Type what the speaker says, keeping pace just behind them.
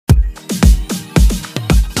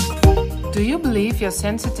Do you believe your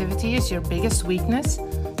sensitivity is your biggest weakness?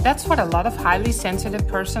 That's what a lot of highly sensitive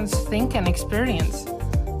persons think and experience.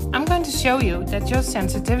 I'm going to show you that your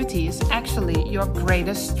sensitivity is actually your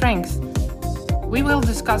greatest strength. We will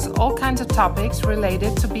discuss all kinds of topics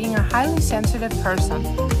related to being a highly sensitive person,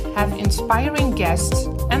 have inspiring guests,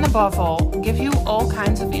 and above all, give you all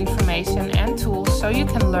kinds of information and tools so you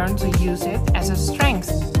can learn to use it as a strength.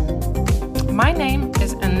 My name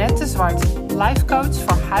is Annette de Zwart, life coach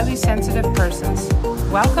for highly sensitive persons.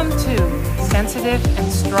 Welcome to Sensitive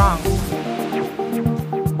and Strong.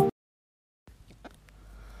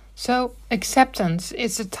 So, acceptance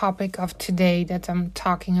is the topic of today that I'm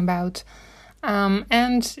talking about.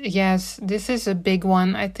 And yes, this is a big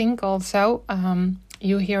one. I think also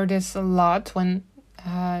you hear this a lot when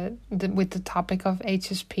with the topic of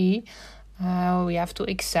HSP. We have to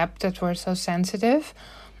accept that we're so sensitive.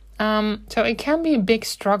 So it can be a big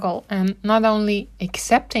struggle, and not only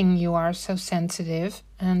accepting you are so sensitive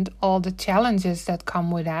and all the challenges that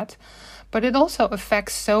come with that, but it also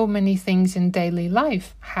affects so many things in daily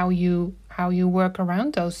life, how you work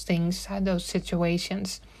around those things, those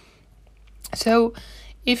situations. So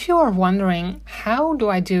if you are wondering, how do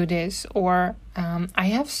I do this? Or I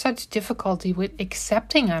have such difficulty with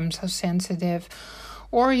accepting I'm so sensitive,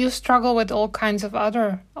 or you struggle with all kinds of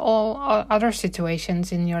other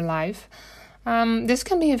situations in your life, this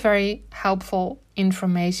can be a very helpful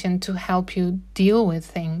information to help you deal with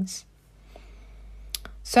things.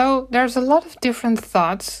 So there's a lot of different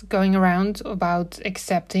thoughts going around about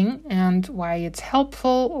accepting and why it's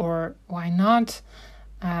helpful or why not.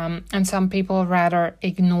 And some people rather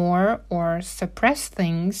ignore or suppress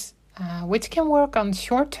things, which can work on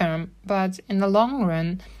short term, but in the long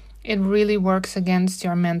run, it really works against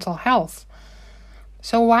your mental health.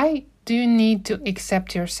 So why do you need to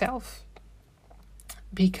accept yourself?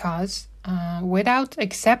 Because without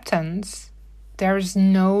acceptance, there is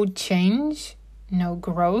no change, no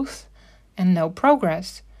growth, and no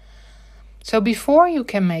progress. So before you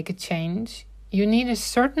can make a change, you need a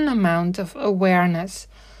certain amount of awareness.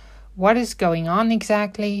 What is going on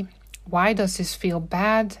exactly? Why does this feel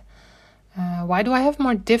bad? Why do I have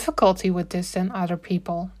more difficulty with this than other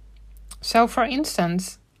people? So, for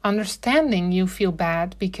instance, understanding you feel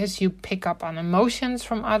bad because you pick up on emotions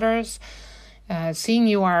from others, seeing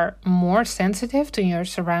you are more sensitive to your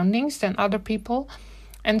surroundings than other people,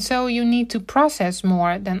 and so you need to process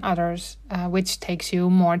more than others, which takes you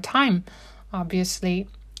more time, obviously.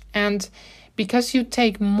 And because you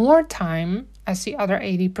take more time as the other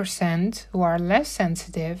 80% who are less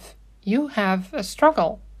sensitive, you have a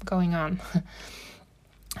struggle going on.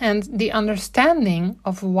 And the understanding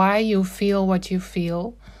of why you feel what you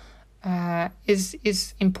feel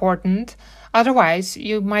is important. Otherwise,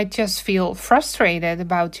 you might just feel frustrated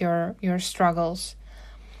about your struggles.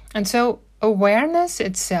 And so awareness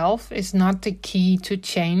itself is not the key to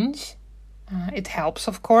change. It helps,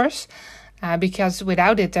 of course, because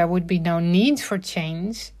without it, there would be no need for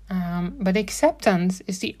change. But acceptance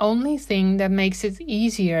is the only thing that makes it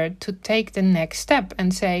easier to take the next step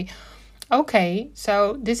and say, okay,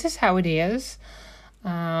 so this is how it is.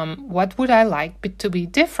 What would I like to be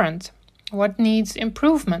different? What needs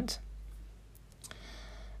improvement?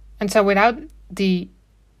 And so without the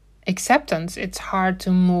acceptance, it's hard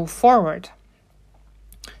to move forward.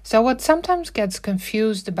 So what sometimes gets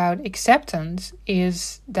confused about acceptance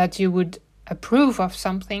is that you would approve of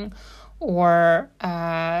something, or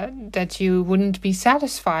that you wouldn't be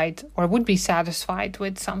satisfied or would be satisfied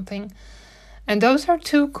with something. And those are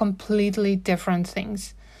two completely different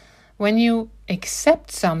things. When you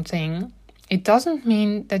accept something, it doesn't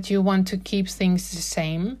mean that you want to keep things the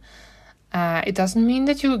same. It doesn't mean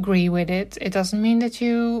that you agree with it. It doesn't mean that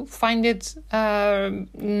you find it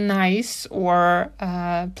nice or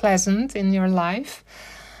pleasant in your life.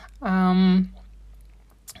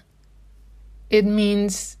 It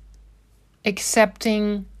means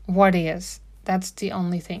accepting what is. That's the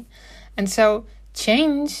only thing. And so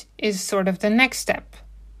change is sort of the next step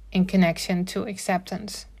in connection to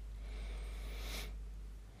acceptance.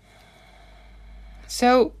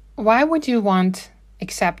 So why would you want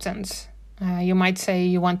acceptance? You might say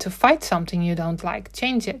you want to fight something you don't like,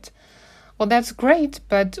 change it. Well, that's great,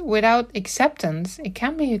 but without acceptance, it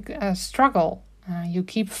can be a struggle. You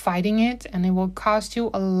keep fighting it, and it will cost you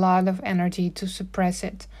a lot of energy to suppress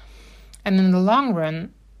it. And in the long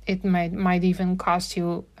run, it might even cost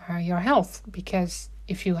you your health, because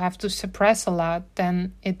if you have to suppress a lot,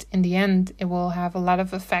 then in the end it will have a lot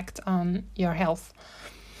of effect on your health.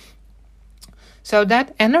 So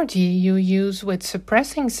that energy you use with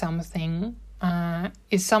suppressing something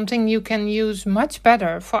is something you can use much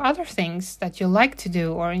better for other things that you like to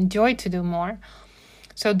do or enjoy to do more.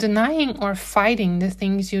 So denying or fighting the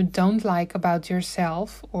things you don't like about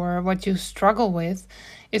yourself or what you struggle with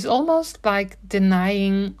is almost like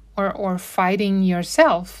denying or fighting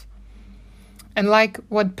yourself. And like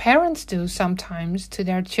what parents do sometimes to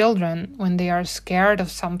their children when they are scared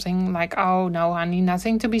of something, like, oh no, honey,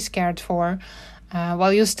 nothing to be scared for.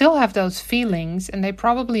 Well, you still have those feelings and they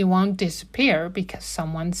probably won't disappear because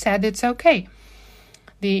someone said it's okay.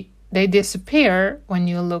 They disappear when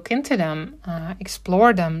you look into them,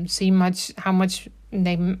 explore them, see how much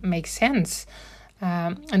they make sense.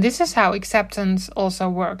 And this is how acceptance also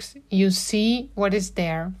works. You see what is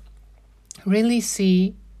there, really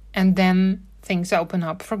see, and then things open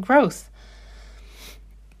up for growth.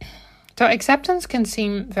 So acceptance can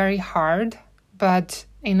seem very hard, but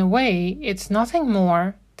in a way, it's nothing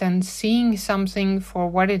more than seeing something for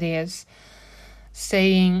what it is,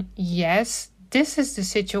 saying, yes, this is the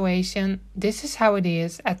situation, this is how it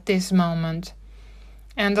is at this moment.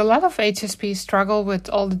 And a lot of HSPs struggle with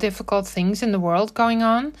all the difficult things in the world going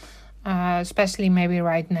on, especially maybe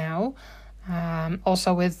right now.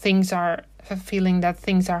 Also with feeling that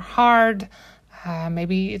things are hard,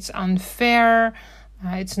 maybe it's unfair,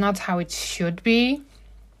 it's not how it should be.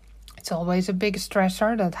 It's always a big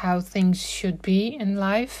stressor that how things should be in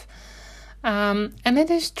life. And it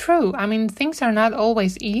is true. I mean, things are not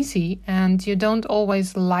always easy and you don't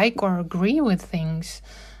always like or agree with things.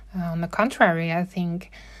 On the contrary, I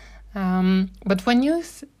think. But when you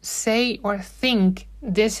say or think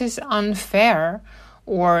this is unfair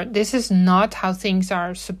or this is not how things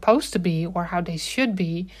are supposed to be or how they should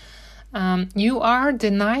be, you are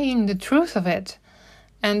denying the truth of it.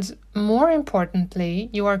 And more importantly,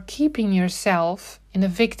 you are keeping yourself in a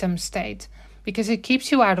victim state because it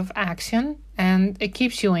keeps you out of action and it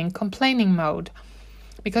keeps you in complaining mode.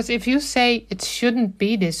 Because if you say it shouldn't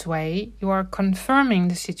be this way, you are confirming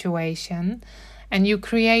the situation and you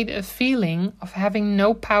create a feeling of having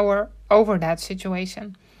no power over that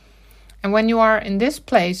situation. And when you are in this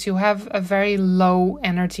place, you have a very low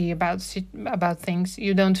energy about things.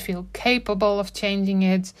 You don't feel capable of changing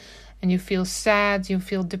it. And you feel sad, you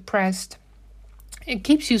feel depressed. It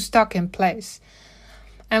keeps you stuck in place.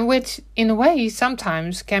 And which, in a way,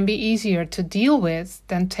 sometimes can be easier to deal with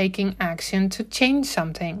than taking action to change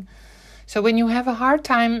something. So when you have a hard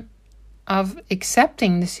time of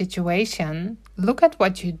accepting the situation, look at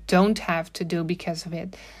what you don't have to do because of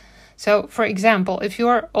it. So, for example, if you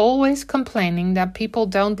are always complaining that people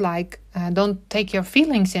don't take your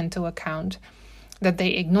feelings into account, that they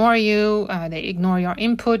ignore you, they ignore your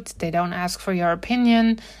input, they don't ask for your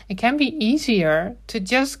opinion, it can be easier to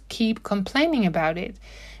just keep complaining about it.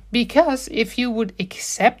 Because if you would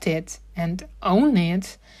accept it and own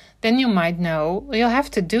it, then you might know you'll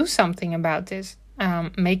have to do something about this,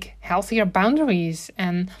 make healthier boundaries,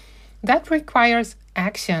 and that requires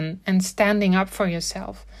action and standing up for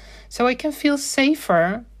yourself. So it can feel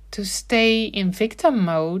safer to stay in victim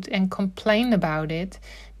mode and complain about it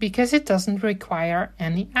because it doesn't require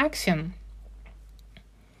any action.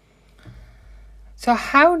 So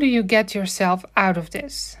how do you get yourself out of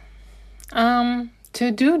this? To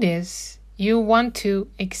do this, you want to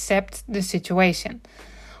accept the situation.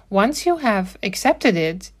 Once you have accepted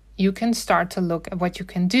it, you can start to look at what you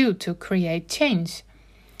can do to create change.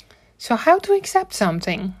 So how to accept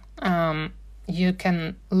something? You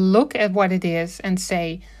can look at what it is and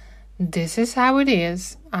say, this is how it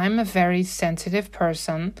is. I'm a very sensitive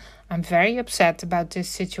person. I'm very upset about this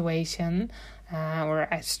situation, or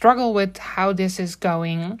I struggle with how this is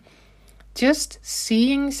going. Just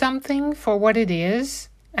seeing something for what it is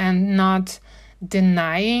and not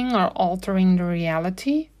denying or altering the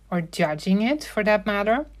reality or judging it for that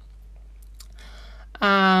matter.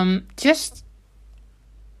 Just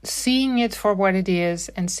seeing it for what it is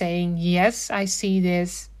and saying, yes, I see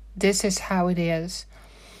this. This is how it is.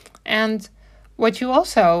 And what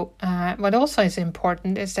also is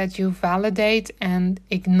important is that you validate and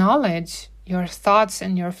acknowledge your thoughts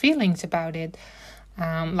and your feelings about it.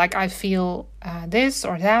 Like I feel this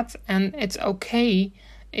or that, and it's okay.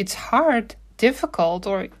 It's hard, difficult,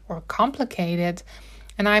 or complicated,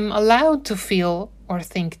 and I'm allowed to feel or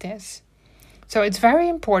think this. So it's very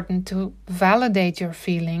important to validate your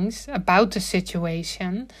feelings about the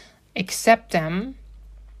situation, accept them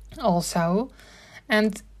also,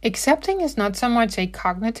 and accepting is not so much a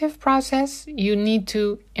cognitive process. You need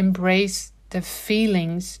to embrace the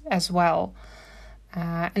feelings as well.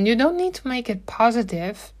 And you don't need to make it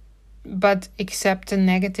positive, but accept the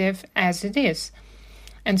negative as it is.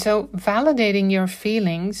 And so validating your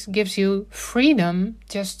feelings gives you freedom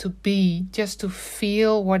just to be, just to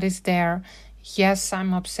feel what is there. Yes,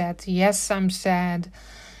 I'm upset. Yes, I'm sad.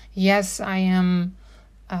 Yes, I am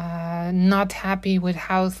not happy with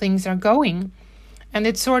how things are going. And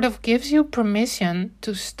it sort of gives you permission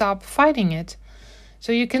to stop fighting it.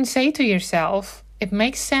 So you can say to yourself, it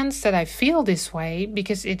makes sense that I feel this way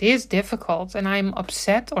because it is difficult and I'm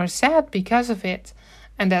upset or sad because of it.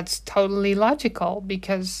 And that's totally logical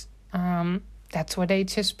because that's what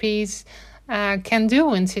HSPs can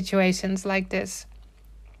do in situations like this.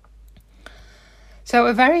 So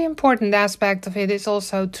a very important aspect of it is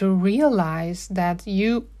also to realize that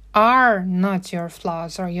you are not your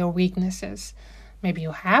flaws or your weaknesses. Maybe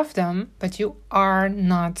you have them, but you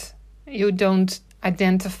don't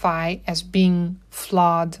identify as being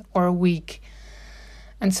flawed or weak.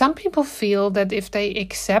 And some people feel that if they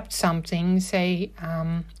accept something, say,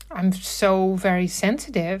 I'm so very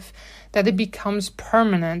sensitive, that it becomes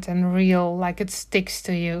permanent and real, like it sticks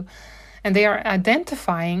to you. And they are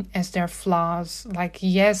identifying as their flaws, like,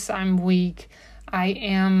 yes, I'm weak, I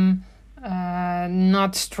am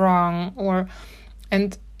not strong,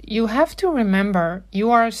 and you have to remember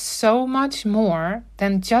you are so much more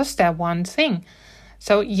than just that one thing.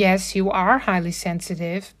 So yes, you are highly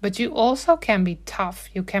sensitive, but you also can be tough.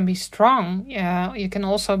 You can be strong. You can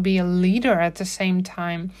also be a leader at the same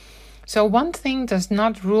time. So one thing does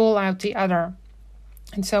not rule out the other.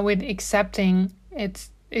 And so with accepting, it's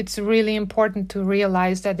really important to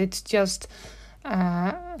realize that it's just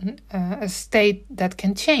a state that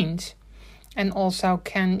can change. And also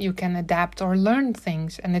you can adapt or learn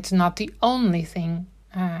things. And it's not the only thing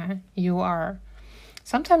you are.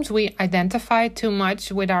 Sometimes we identify too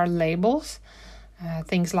much with our labels.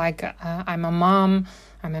 Things like I'm a mom,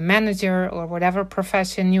 I'm a manager, or whatever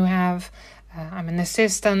profession you have. I'm an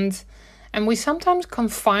assistant. And we sometimes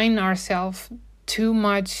confine ourselves too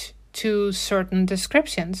much to certain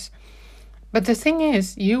descriptions. But the thing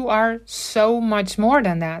is, you are so much more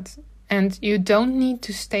than that. And you don't need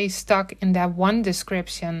to stay stuck in that one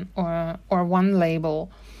description or one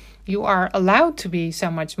label. You are allowed to be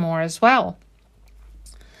so much more as well.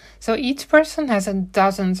 So each person has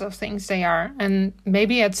dozens of things they are. And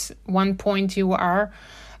maybe at one point you are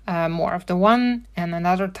more of the one, and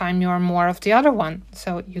another time you are more of the other one.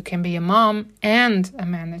 So you can be a mom and a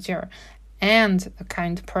manager and a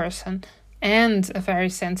kind person and a very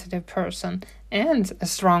sensitive person and a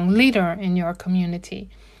strong leader in your community.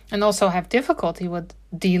 And also have difficulty with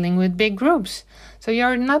dealing with big groups. So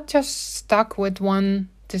you're not just stuck with one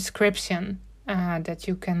description that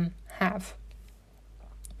you can have.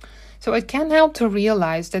 So it can help to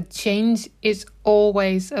realize that change is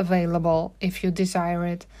always available if you desire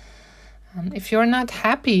it. If you're not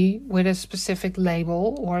happy with a specific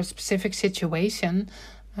label or a specific situation,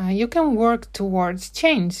 you can work towards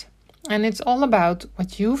change. And it's all about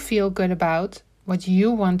what you feel good about, what you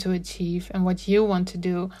want to achieve, and what you want to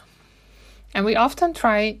do. And we often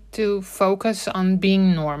try to focus on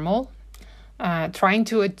being normal, trying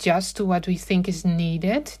to adjust to what we think is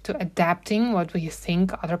needed, to adapting what we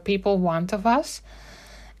think other people want of us.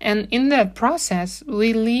 And in that process,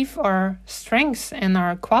 we leave our strengths and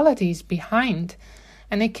our qualities behind.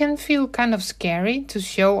 And it can feel kind of scary to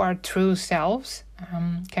show our true selves,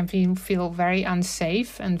 can feel very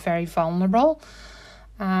unsafe and very vulnerable.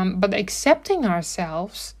 But accepting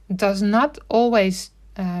ourselves does not always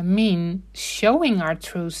mean showing our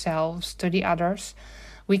true selves to the others.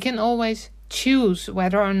 We can always choose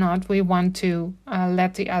whether or not we want to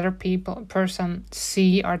let the other person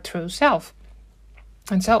see our true self.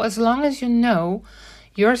 And so as long as you know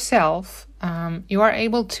yourself, you are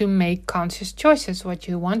able to make conscious choices, what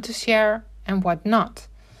you want to share and what not.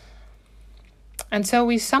 And so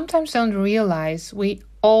we sometimes don't realize we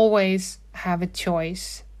always have a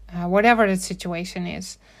choice. Whatever the situation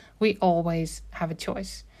is, we always have a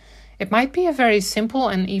choice. It might be a very simple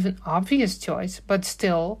and even obvious choice, but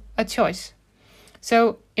still a choice.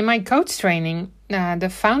 So in my coach training, the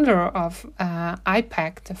founder of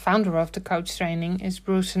IPAC, the founder of the coach training, is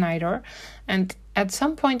Bruce Snyder. And at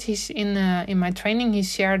some point in my training, he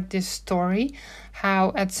shared this story,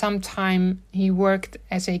 how at some time he worked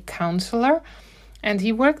as a counselor. And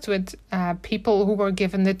he worked with people who were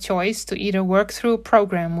given the choice to either work through a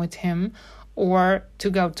program with him or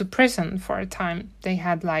to go to prison for a time. They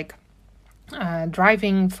had like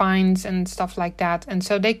driving fines and stuff like that. And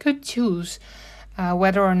so they could choose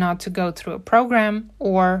whether or not to go through a program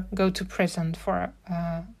or go to prison for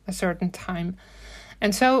a certain time.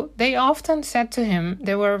 And so they often said to him,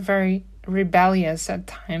 they were very rebellious at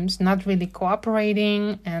times, not really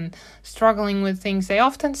cooperating and struggling with things, they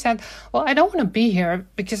often said, well, I don't want to be here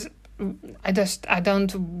because I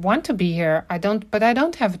don't want to be here. But I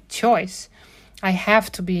don't have a choice. I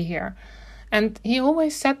have to be here. And he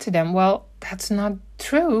always said to them, well, that's not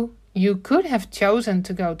true. You could have chosen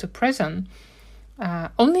to go to prison,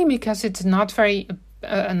 only because it's not a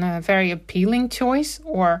very appealing choice,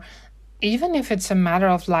 or even if it's a matter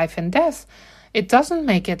of life and death, it doesn't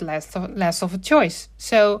make it less of a choice.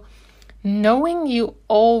 So knowing you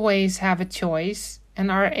always have a choice and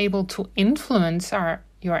are able to influence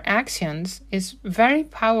your actions is very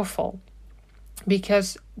powerful,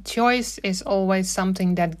 because choice is always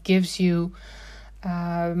something that gives you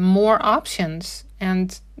more options.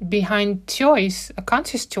 And behind choice, a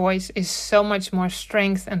conscious choice, is so much more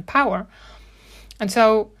strength and power. And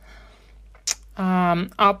so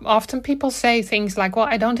often people say things like, well,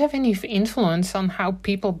 I don't have any influence on how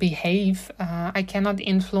people behave. I cannot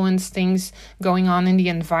influence things going on in the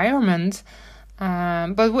environment.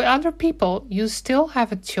 But with other people, you still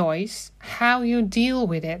have a choice how you deal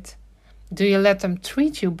with it. Do you let them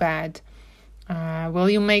treat you bad? Will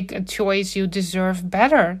you make a choice you deserve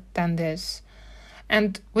better than this?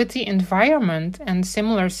 And with the environment and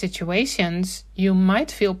similar situations, you might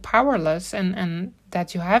feel powerless and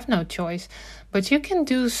that you have no choice. But you can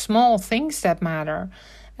do small things that matter.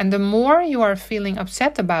 And the more you are feeling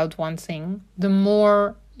upset about one thing, the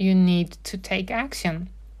more you need to take action.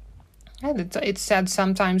 And it's said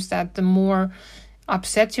sometimes that the more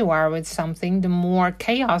upset you are with something, the more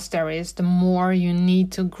chaos there is, the more you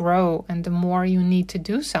need to grow and the more you need to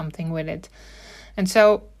do something with it. And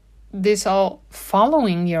so this all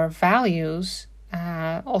following your values,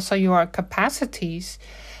 also your capacities,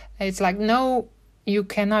 it's like, no, you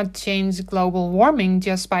cannot change global warming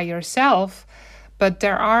just by yourself, but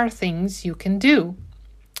there are things you can do.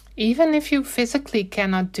 Even if you physically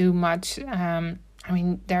cannot do much,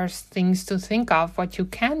 there's things to think of what you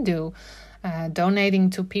can do. Donating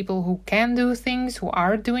to people who can do things, who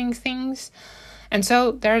are doing things. And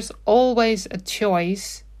so there's always a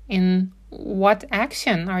choice in what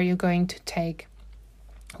action are you going to take?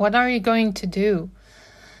 What are you going to do?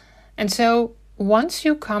 And so once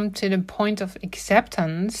you come to the point of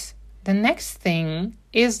acceptance, the next thing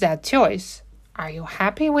is that choice. Are you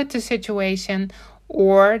happy with the situation,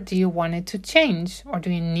 or do you want it to change? Or do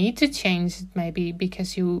you need to change it maybe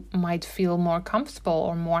because you might feel more comfortable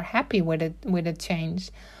or more happy with a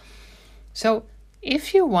change? So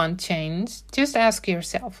if you want change, just ask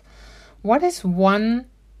yourself, what is one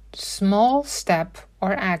small step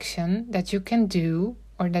or action that you can do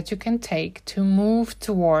or that you can take to move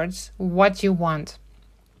towards what you want?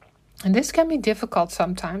 And this can be difficult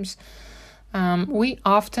sometimes. We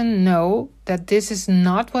often know that this is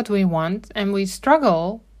not what we want, and we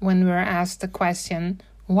struggle when we're asked the question,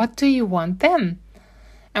 what do you want then?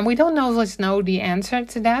 And we don't always know the answer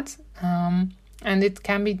to that. And it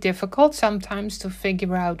can be difficult sometimes to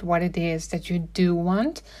figure out what it is that you do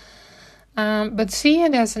want. But see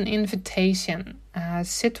it as an invitation.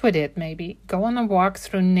 Sit with it maybe. Go on a walk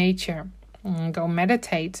through nature. Go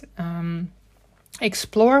meditate.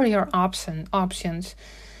 Explore your options.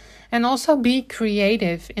 And also be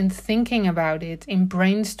creative in thinking about it, in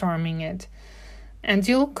brainstorming it. And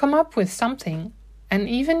you'll come up with something. And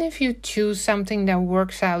even if you choose something that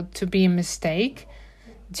works out to be a mistake,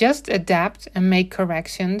 just adapt and make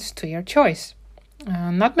corrections to your choice.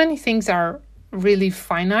 Not many things are really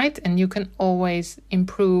finite, and you can always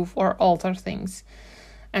improve or alter things.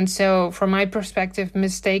 And so from my perspective,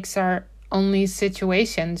 mistakes are only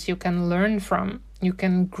situations you can learn from. You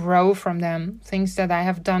can grow from them. Things that I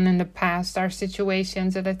have done in the past are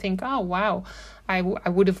situations that I think, oh wow, I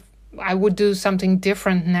would do something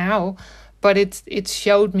different now, but it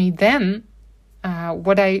showed me then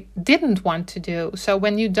what I didn't want to do. So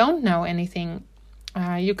when you don't know anything,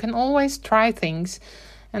 you can always try things,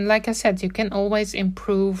 and like I said, you can always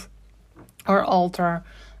improve or alter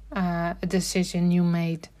a decision you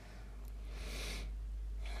made.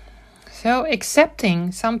 So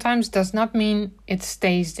accepting sometimes does not mean it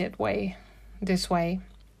stays this way.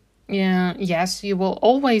 Yeah, yes, you will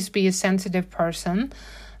always be a sensitive person,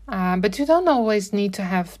 but you don't always need to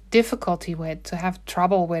have difficulty with, to have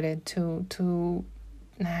trouble with it, to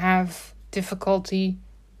have difficulty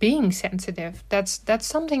being sensitive. That's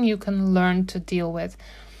something you can learn to deal with.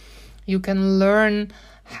 You can learn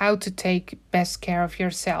how to take best care of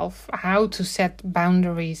yourself, how to set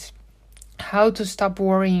boundaries, how to stop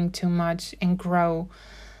worrying too much and grow.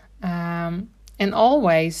 And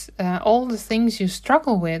always, all the things you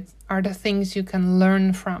struggle with are the things you can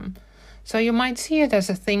learn from. So you might see it as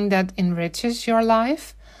a thing that enriches your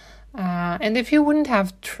life, And if you wouldn't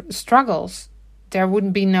have struggles, there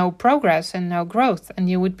wouldn't be no progress and no growth, and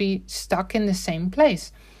you would be stuck in the same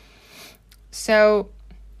place. So,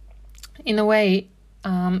 in a way,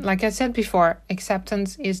 like I said before,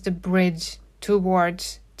 acceptance is the bridge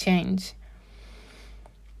towards change.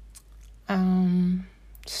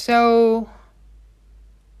 So,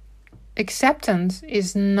 acceptance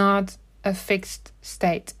is not a fixed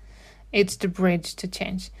state. It's the bridge to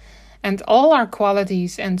change. And all our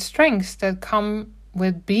qualities and strengths that come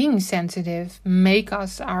with being sensitive make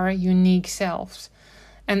us our unique selves.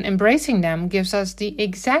 And embracing them gives us the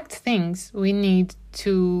exact things we need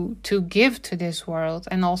to give to this world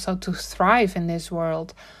and also to thrive in this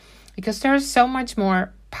world. Because there's so much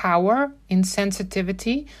more power in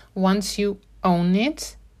sensitivity once you own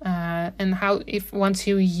it, and once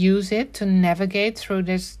you use it to navigate through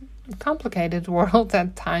this complicated world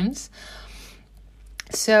at times.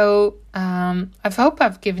 So I hope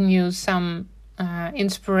I've given you some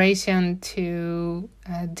inspiration to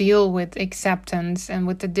deal with acceptance and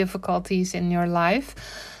with the difficulties in your life.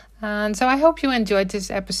 And so I hope you enjoyed this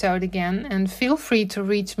episode again, and feel free to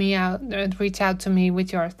reach out to me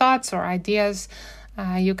with your thoughts or ideas.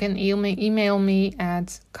 You can email me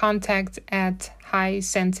at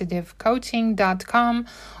contact@highsensitivecoaching.com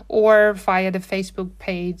or via the Facebook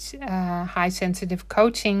page High Sensitive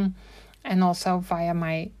Coaching, and also via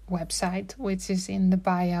my website, which is in the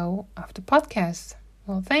bio of the podcast.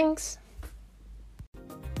 Well, thanks.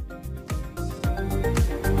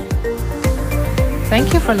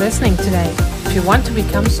 Thank you for listening today. If you want to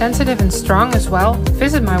become sensitive and strong as well,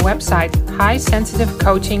 visit my website,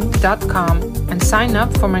 highsensitivecoaching.com, and sign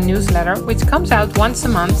up for my newsletter, which comes out once a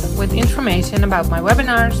month with information about my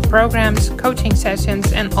webinars, programs, coaching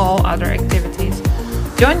sessions, and all other activities.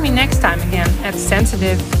 Join me next time again at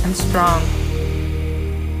Sensitive and Strong.